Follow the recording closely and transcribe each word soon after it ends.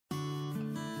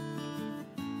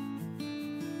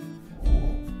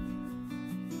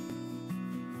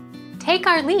Take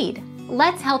our lead.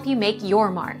 Let's help you make your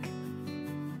mark.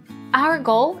 Our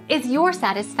goal is your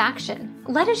satisfaction.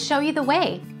 Let us show you the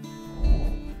way.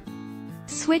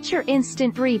 Switch your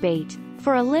instant rebate.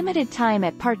 For a limited time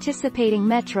at participating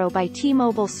Metro by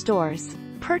T-Mobile stores,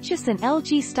 purchase an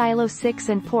LG Stylo 6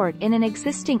 and port in an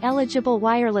existing eligible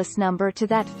wireless number to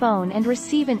that phone and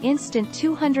receive an instant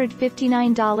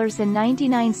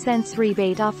 $259.99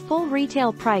 rebate off full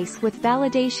retail price with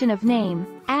validation of name,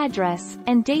 address,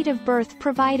 and date of birth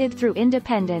provided through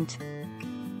Independent.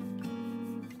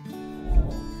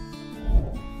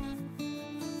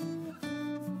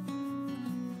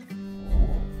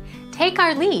 Take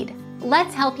our lead.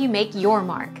 Let's help you make your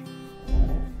mark.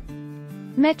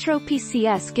 Metro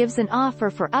PCS gives an offer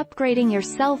for upgrading your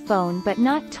cell phone but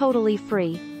not totally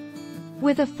free.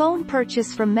 With a phone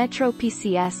purchase from Metro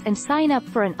PCS and sign up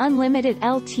for an unlimited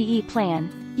LTE plan,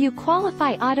 you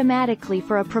qualify automatically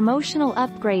for a promotional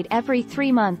upgrade every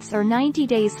 3 months or 90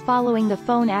 days following the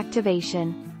phone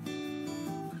activation.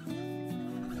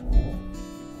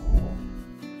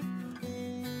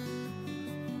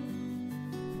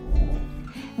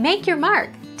 Make your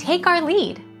mark. Take our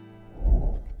lead.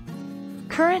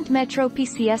 Current Metro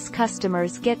PCS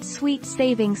customers get sweet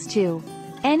savings too.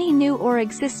 Any new or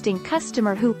existing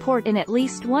customer who port in at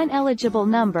least one eligible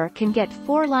number can get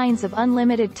 4 lines of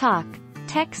unlimited talk,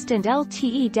 text and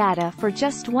LTE data for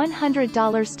just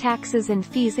 $100, taxes and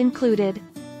fees included.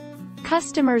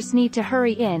 Customers need to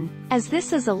hurry in, as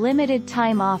this is a limited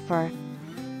time offer.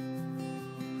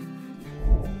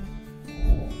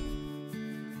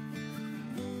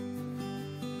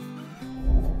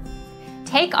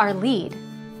 Take our lead.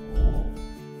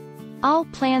 All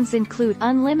plans include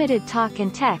unlimited talk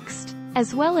and text,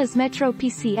 as well as Metro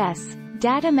PCS,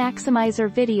 Data Maximizer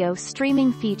video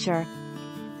streaming feature.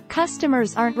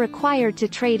 Customers aren't required to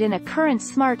trade in a current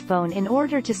smartphone in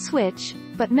order to switch,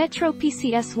 but Metro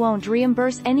PCS won't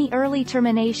reimburse any early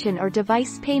termination or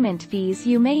device payment fees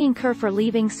you may incur for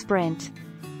leaving Sprint.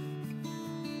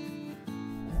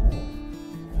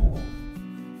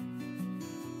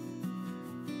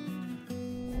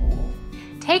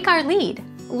 Take our lead.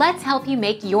 Let's help you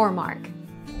make your mark.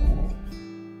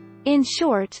 In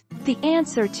short, the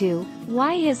answer to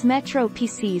why is Metro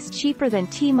PCS cheaper than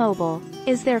T-Mobile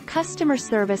is their customer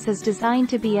service is designed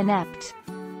to be inept.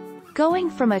 Going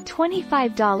from a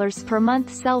 $25 per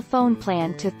month cell phone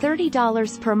plan to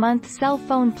 $30 per month cell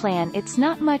phone plan, it's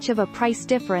not much of a price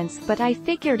difference, but I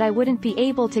figured I wouldn't be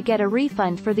able to get a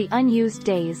refund for the unused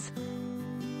days.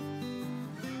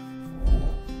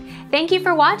 Thank you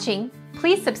for watching.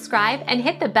 Please subscribe and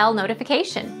hit the bell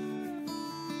notification.